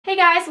Hey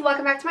guys,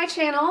 welcome back to my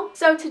channel.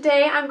 So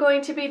today I'm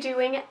going to be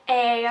doing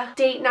a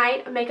date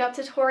night makeup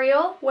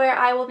tutorial where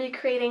I will be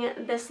creating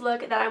this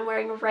look that I'm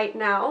wearing right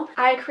now.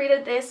 I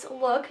created this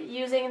look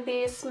using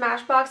the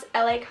Smashbox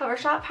LA Cover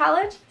Shop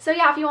palette. So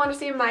yeah, if you want to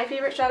see my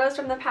favorite shadows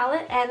from the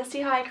palette and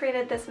see how I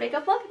created this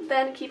makeup look,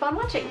 then keep on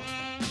watching.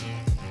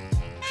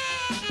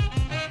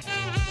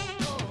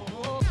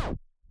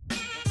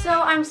 So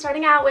I'm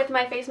starting out with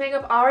my face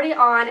makeup already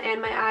on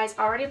and my eyes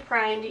already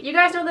primed. You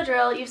guys know the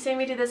drill. You've seen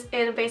me do this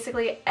in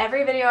basically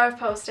every video I've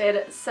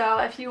posted. So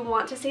if you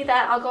want to see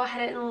that, I'll go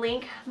ahead and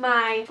link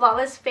my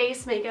flawless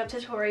face makeup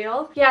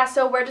tutorial. Yeah,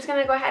 so we're just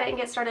gonna go ahead and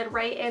get started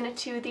right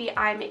into the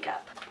eye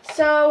makeup.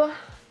 So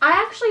I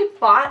actually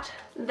bought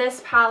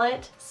this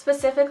palette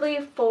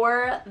specifically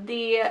for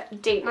the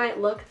date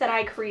night look that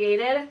I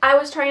created. I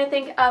was trying to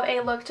think of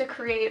a look to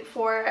create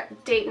for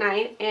date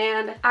night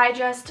and I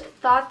just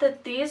thought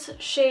that these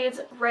shades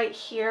right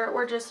here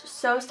were just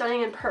so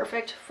stunning and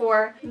perfect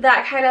for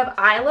that kind of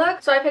eye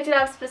look. So I picked it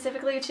up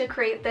specifically to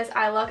create this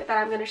eye look that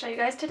I'm going to show you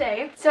guys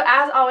today. So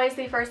as always,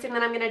 the first thing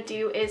that I'm going to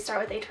do is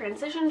start with a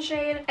transition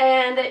shade,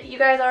 and you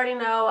guys already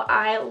know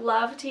I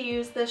love to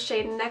use this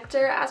shade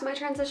Nectar as my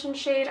transition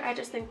shade. I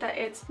just think that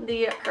it's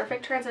the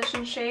perfect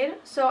transition shade.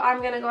 So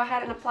I'm going to go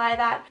ahead and apply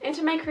that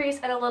into my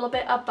crease and a little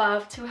bit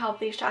above to help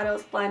these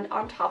shadows blend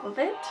on top of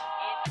it.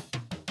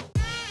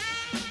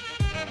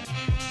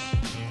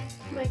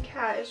 My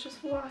cat is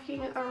just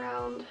walking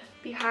around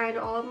behind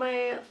all of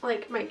my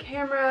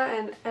camera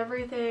and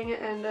everything,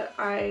 and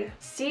I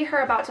see her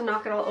about to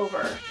knock it all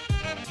over.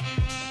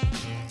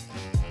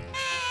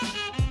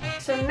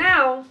 So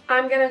now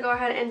I'm going to go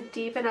ahead and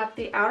deepen up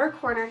the outer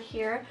corner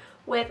here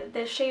with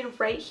this shade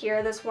right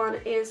here. This one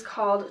is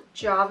called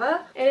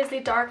Java. It is the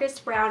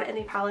darkest brown in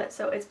the palette,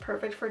 so it's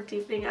perfect for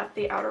deepening up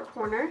the outer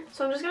corner.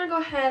 So I'm just going to go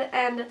ahead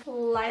and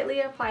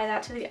lightly apply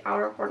that to the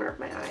outer corner of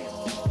my eye.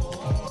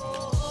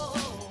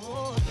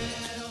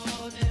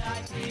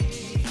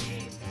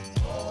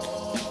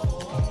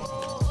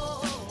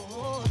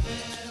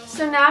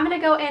 So now I'm going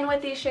to go in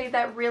with the shade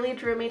that really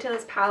drew me to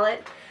this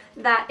palette.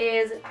 That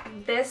is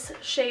this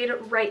shade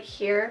right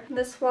here.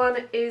 This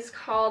one is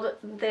called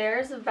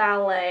There's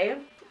Valet.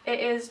 It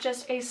is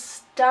just a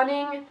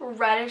stunning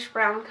reddish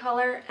brown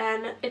color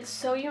and it's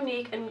so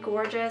unique and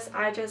gorgeous.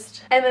 I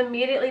just am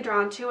immediately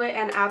drawn to it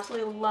and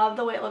absolutely love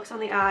the way it looks on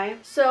the eye.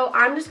 So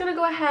I'm just going to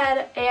go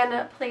ahead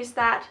and place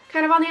that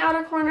kind of on the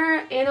outer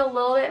corner in a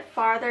little bit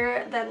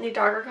farther than the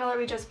darker color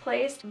we just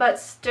placed, but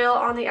still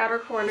on the outer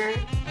corner.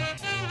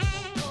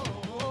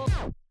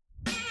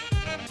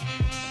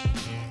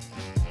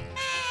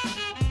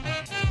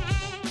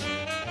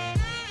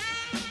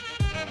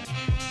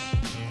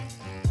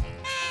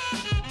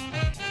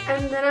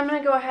 And then I'm going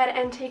to go ahead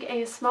and take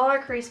a smaller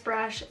crease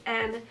brush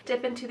and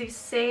dip into the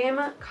same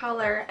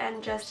color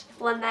and just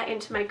blend that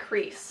into my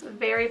crease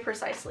very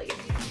precisely.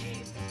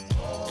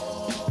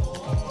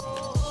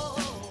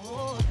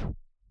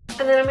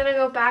 And then I'm going to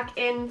go back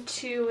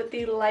into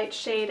the light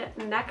shade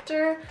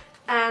Nectar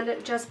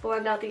and just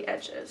blend out the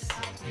edges.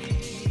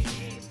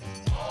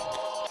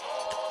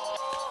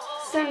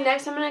 So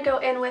next I'm going to go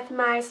in with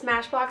my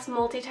Smashbox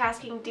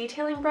multitasking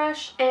detailing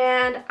brush,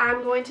 and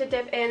I'm going to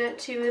dip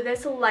into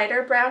this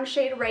lighter brown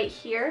shade right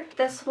here.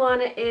 This one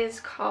is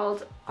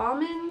called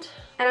Almond,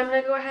 and I'm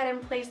going to go ahead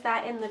and place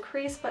that in the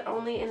crease, but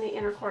only in the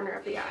inner corner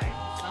of the eye.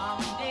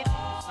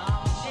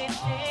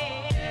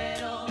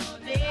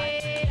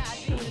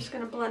 I'm just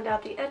going to blend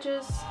out the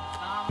edges.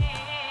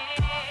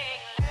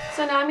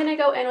 So now I'm going to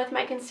go in with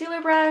my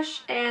concealer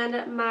brush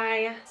and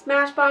my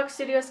Smashbox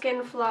Studio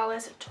Skin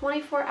Flawless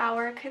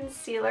 24-Hour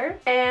Concealer.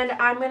 And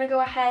I'm going to go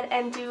ahead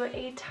and do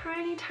a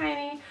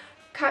tiny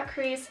cut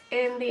crease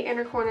in the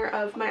inner corner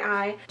of my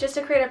eye just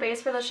to create a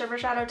base for the shimmer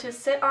shadow to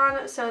sit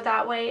on, so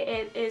that way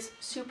it is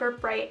super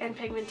bright and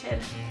pigmented.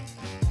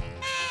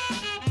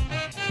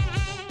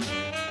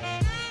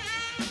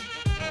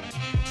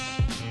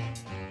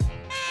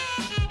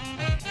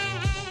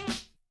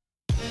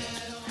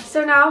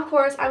 So now, of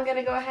course, I'm going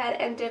to go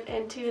ahead and dip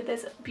into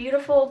this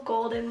beautiful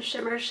golden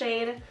shimmer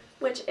shade,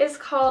 which is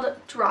called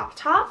Drop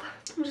Top.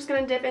 I'm just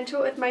going to dip into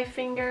it with my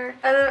finger,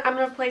 and then I'm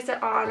going to place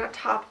it on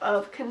top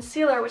of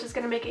concealer, which is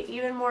going to make it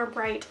even more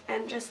bright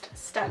and just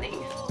stunning.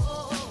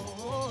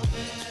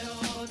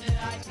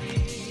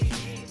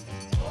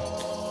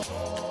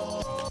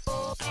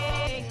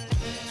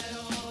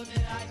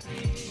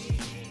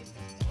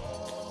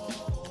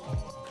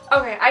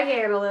 Okay, I can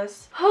handle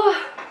this.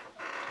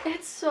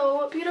 It's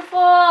so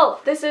beautiful.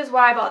 This is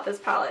why I bought this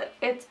palette.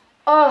 It's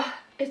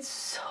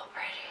so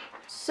pretty.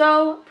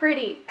 So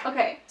pretty.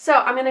 Okay, so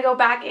I'm going to go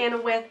back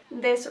in with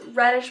this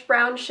reddish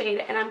brown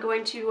shade and I'm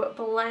going to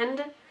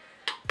blend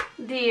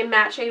the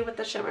matte shade with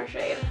the shimmer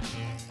shade.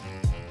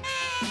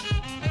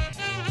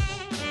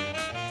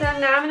 So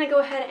now I'm going to go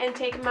ahead and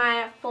take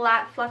my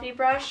flat fluffy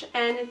brush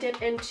and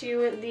dip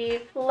into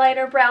the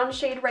lighter brown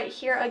shade right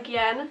here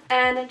again,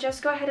 and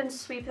just go ahead and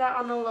sweep that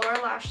on the lower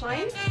lash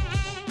line.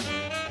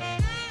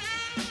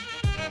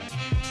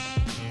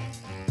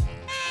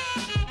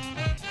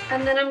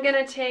 And then I'm going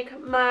to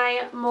take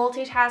my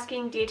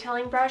multitasking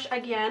detailing brush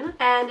again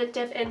and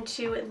dip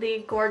into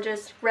the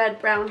gorgeous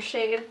red-brown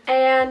shade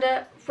and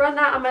run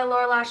that on my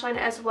lower lash line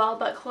as well,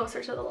 but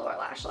closer to the lower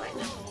lash line.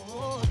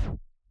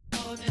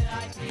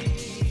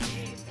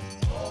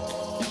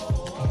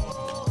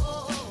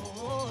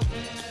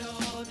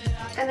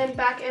 And then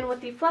back in with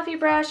the fluffy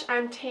brush,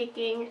 I'm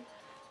taking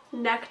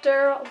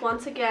Nectar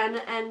once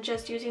again and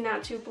just using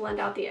that to blend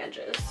out the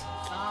edges.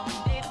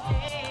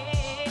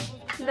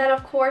 Then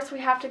of course we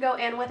have to go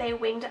in with a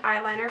winged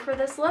eyeliner for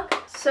this look.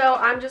 So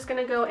I'm just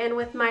going to go in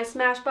with my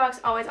Smashbox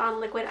Always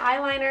On Liquid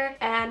Eyeliner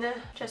and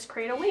just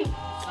create a wing.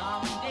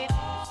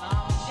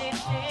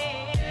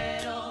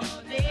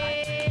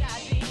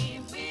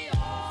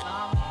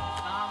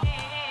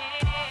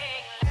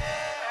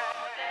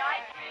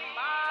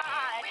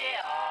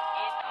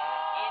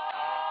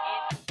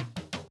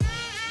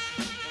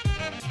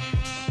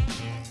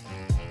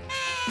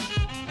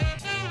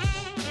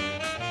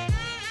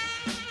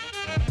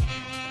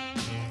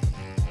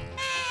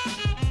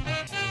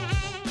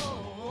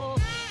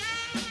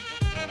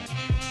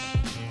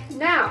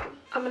 Now,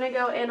 I'm going to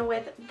go in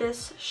with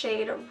this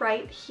shade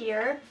right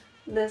here.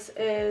 This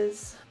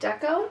is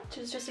Deco, which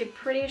is just a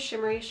pretty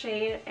shimmery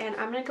shade, and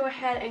I'm going to go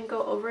ahead and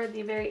go over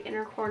the very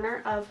inner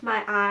corner of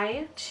my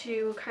eye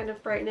to kind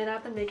of brighten it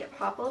up and make it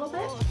pop a little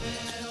bit.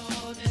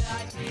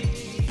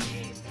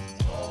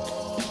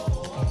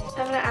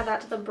 I'm going to add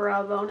that to the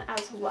brow bone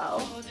as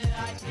well.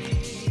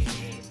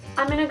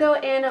 I'm going to go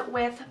in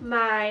with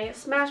my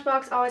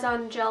Smashbox Always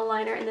On Gel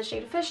Liner in the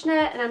shade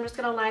Fishnet, and I'm just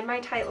going to line my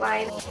tight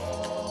line.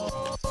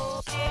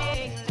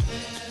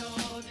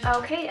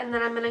 Okay, and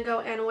then I'm going to go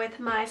in with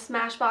my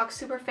Smashbox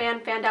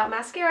Superfan Fanned Out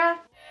Mascara.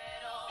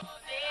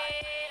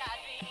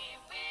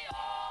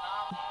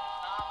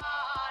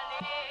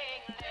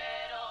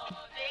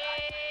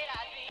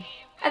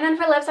 And then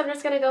for lips, I'm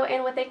just going to go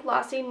in with a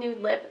glossy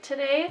nude lip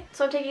today.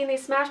 So I'm taking the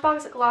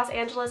Smashbox Los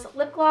Angeles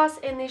Lip Gloss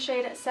in the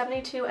shade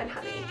 72 and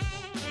Honey.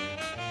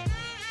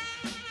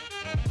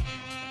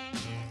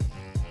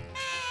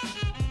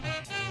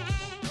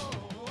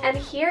 And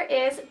here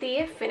is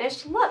the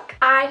finished look.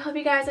 I hope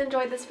you guys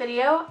enjoyed this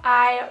video.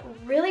 I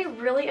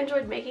really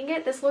enjoyed making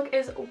it. This look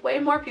is way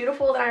more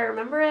beautiful than I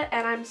remember it,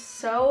 and I'm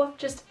so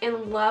just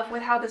in love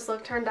with how this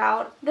look turned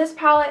out. This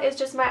palette is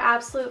just my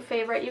absolute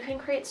favorite. You can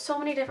create so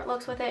many different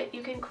looks with it.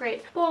 You can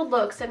create bold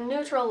looks and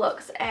neutral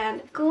looks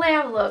and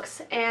glam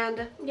looks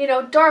and, you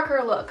know,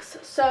 darker looks.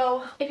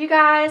 So if you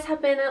guys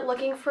have been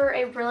looking for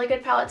a really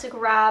good palette to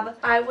grab,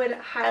 I would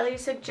highly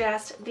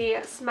suggest the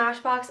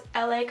Smashbox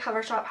LA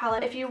Cover Shop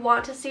palette. If you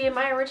want to see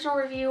my original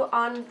review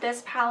on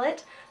this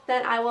palette,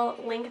 then I will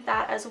link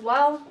that as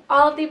well.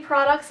 All of the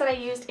products that I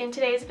used in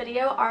today's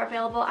video are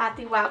available at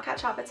the Wildcat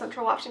Shop at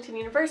Central Washington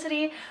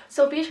University,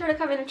 so be sure to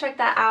come in and check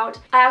that out.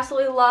 I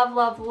absolutely love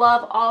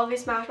all of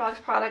these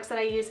Smashbox products that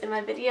I use in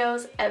my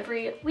videos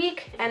every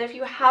week, and if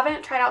you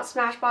haven't tried out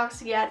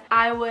Smashbox yet,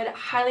 I would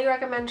highly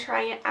recommend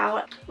trying it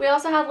out. We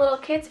also have little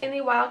kits in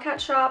the Wildcat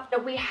Shop.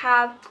 We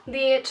have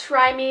the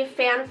Try Me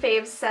Fan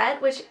Fave set,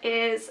 which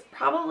is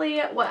probably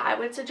what I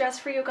would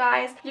suggest for you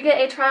guys. You get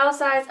a trial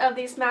size of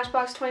the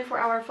Smashbox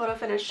 24-hour Photo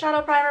Finish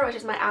Shadow Primer, which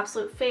is my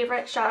absolute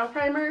favorite shadow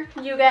primer.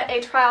 You get a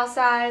trial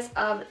size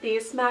of the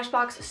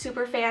Smashbox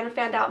Super Fanned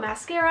Out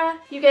Mascara.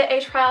 You get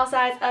a trial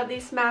size of the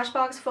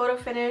Smashbox Photo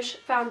Finish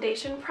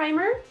Foundation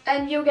Primer.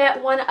 And you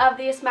get one of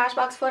the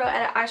Smashbox Photo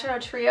Edit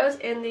Eyeshadow Trios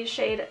in the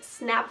shade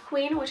Snap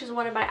Queen, which is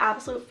one of my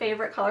absolute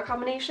favorite color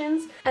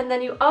combinations. And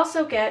then you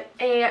also get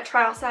a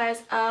trial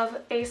size of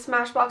a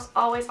Smashbox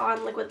Always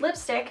On Liquid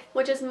Lipstick,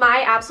 which is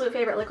my absolute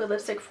favorite liquid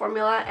lipstick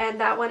formula, and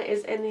that one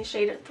is in the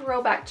shade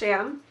Throwback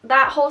Jam.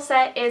 That whole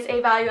set is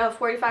a value of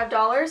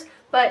 $45,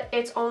 but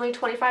it's only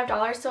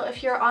 $25, so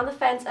if you're on the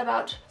fence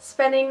about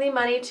spending the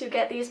money to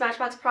get these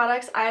Smashbox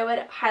products, I would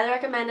highly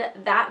recommend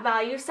that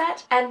value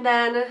set. And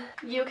then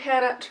you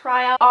can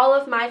try out all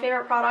of my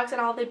favorite products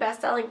and all of the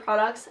best-selling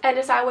products and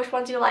decide which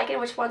ones you like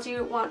and which ones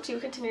you want to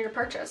continue to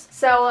purchase.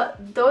 So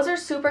those are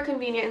super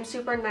convenient and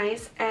super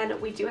nice, and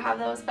we do have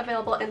those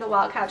available in the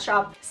Wildcat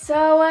Shop.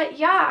 So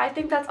yeah, I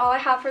think that's all I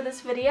have for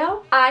this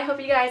video. I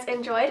hope you guys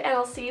enjoyed, and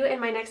I'll see you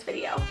in my next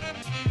video.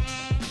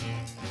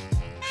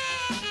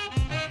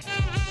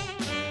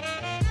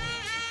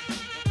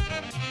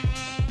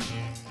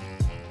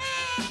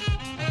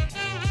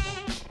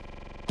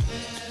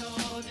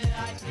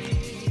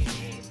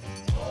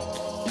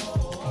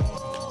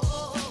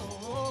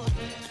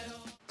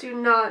 Do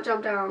not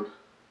jump down.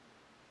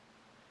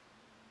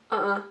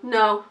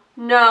 No.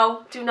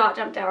 No, do not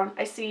jump down.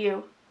 I see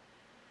you.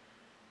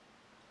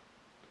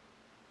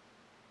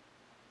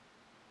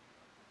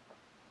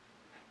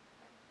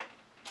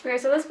 Okay,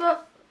 so this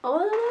book...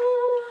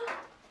 Oh,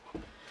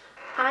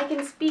 I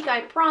can speak,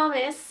 I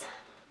promise.